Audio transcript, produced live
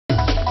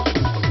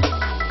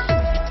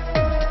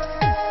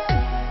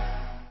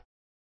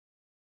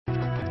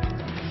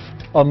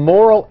A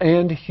moral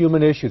and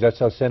human issue. That's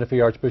how Santa Fe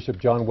Archbishop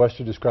John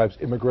Wester describes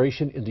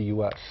immigration in the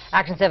U.S.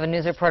 Action 7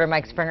 News reporter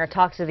Mike Springer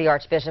talks to the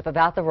Archbishop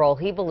about the role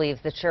he believes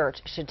the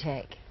church should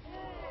take.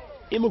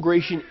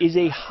 Immigration is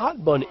a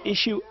hot-button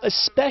issue,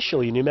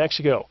 especially in New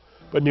Mexico.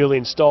 But newly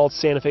installed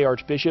Santa Fe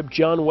Archbishop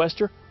John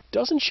Wester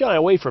doesn't shy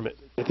away from it.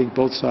 I think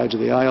both sides of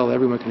the aisle,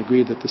 everyone can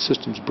agree that the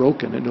system's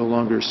broken. It no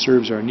longer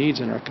serves our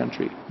needs in our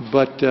country.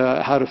 But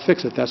how to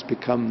fix it, that's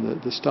become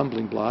the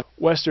stumbling block.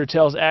 Wester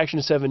tells Action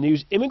 7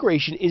 News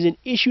immigration is an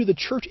issue the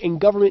church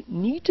and government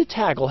need to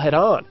tackle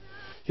head-on.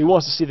 He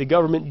wants to see the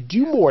government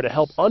do more to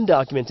help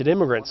undocumented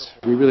immigrants.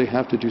 We really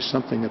have to do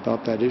something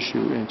about that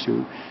issue and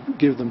to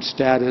give them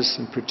status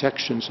and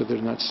protection so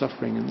they're not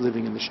suffering and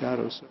living in the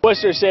shadows.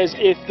 Wester says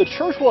if the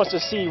church wants to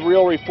see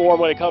real reform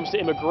when it comes to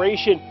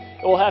immigration,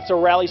 it will have to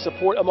rally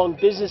support among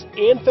business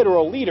and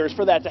federal leaders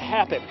for that to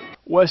happen.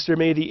 Wester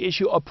made the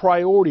issue a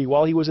priority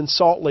while he was in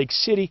Salt Lake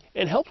City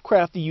and helped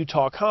craft the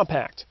Utah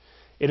Compact.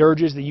 It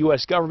urges the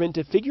U.S. government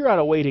to figure out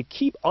a way to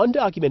keep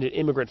undocumented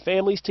immigrant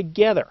families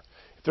together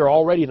if they're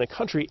already in the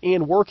country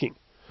and working.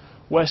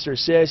 Wester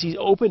says he's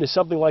open to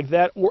something like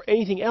that or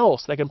anything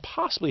else that can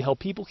possibly help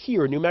people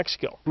here in New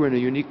Mexico. We're in a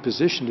unique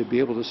position to be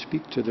able to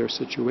speak to their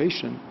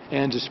situation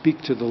and to speak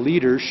to the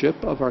leadership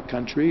of our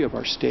country, of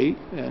our state,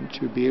 and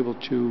to be able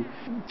to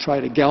try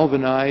to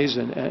galvanize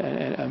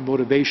and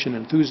motivation,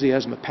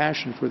 enthusiasm, a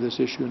passion for this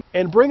issue.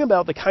 And bring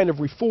about the kind of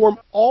reform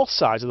all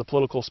sides of the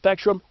political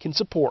spectrum can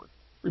support.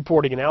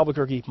 Reporting in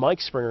Albuquerque, Mike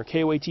Springer,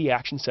 KOAT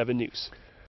Action 7 News.